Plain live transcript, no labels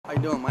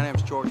you doing? My name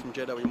is George from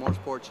JW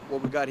Motorsports.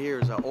 What we got here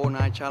is an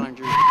 09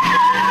 Challenger.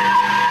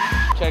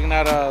 Checking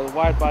out the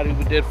wide body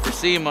we did for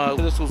SEMA.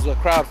 This was a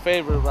crowd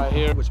favorite right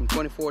here. With some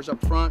 24s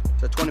up front.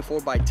 It's a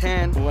 24 by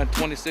 10. We went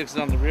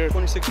 26s on the rear.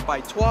 26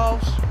 by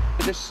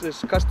 12s. This is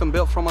custom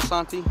built from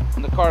Asanti.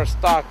 And the car is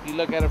stock. You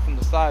look at it from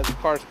the side, the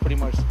car is pretty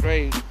much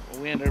straight.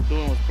 What we ended up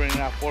doing was bringing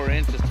out 4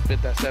 inches to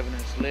fit that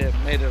 7-inch lift.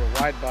 Made it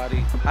a wide body.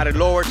 Had it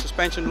lowered,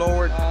 suspension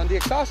lowered. The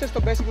exhaust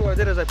system, basically what I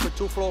did is I put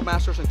 2 flow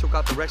masters and took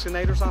out the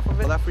resonators off of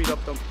it. So that freed up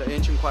the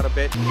engine quite a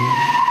bit.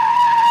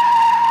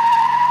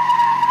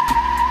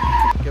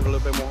 Give it a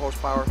little bit more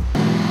horsepower.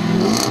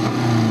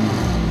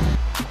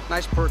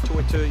 Nice purr to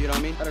it too, you know what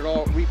I mean? Had it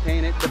all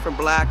repainted, different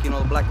black, you know,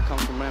 the black that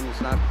comes from them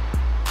is not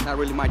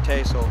really my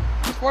taste. So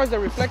as far as the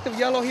reflective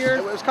yellow here,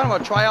 it was kind of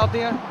a tryout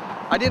there.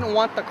 I didn't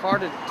want the car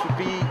to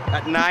be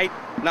at night,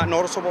 not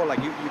noticeable, like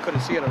you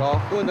couldn't see it at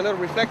all. Doing the little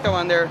reflector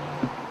on there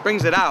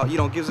brings it out, you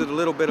know, gives it a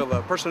little bit of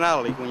a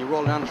personality when you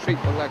roll down the street.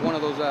 Looks like one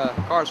of those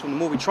cars from the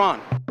movie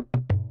Tron.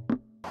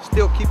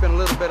 Still keeping a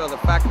little bit of the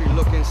factory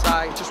look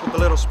inside, just with a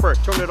little spurt.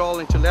 Turn it all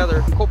into leather,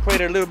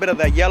 incorporated a little bit of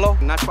that yellow,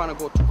 not trying to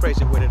go too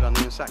crazy with it on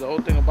the inside. The whole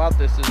thing about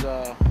this is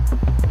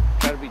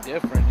try to be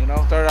different, you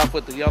know? Started off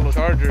with the yellow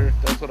Charger,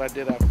 that's what I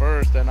did at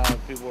first, and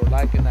people were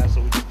liking that,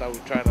 so we just thought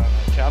we'd try to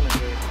Challenger.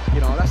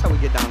 You know, that's how we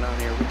get down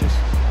here. We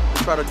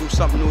try to do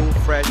something new,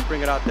 fresh,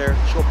 bring it out there,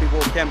 show people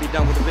what can be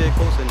done with the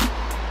vehicles, and,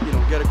 you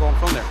know, get it going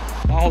from there.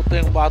 My whole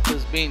thing about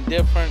this being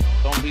different,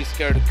 don't be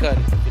scared to cut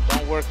it. If it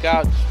don't work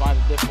out, just find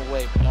a different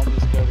way. Don't be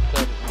scared to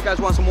cut it. If you guys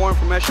want some more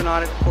information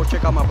on it, of course,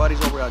 check out my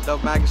buddies over at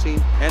Dove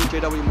Magazine and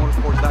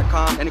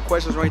jwmotorsports.com. Any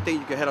questions or anything,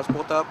 you can hit us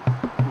both up.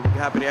 We'll be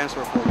happy to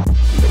answer it for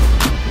you.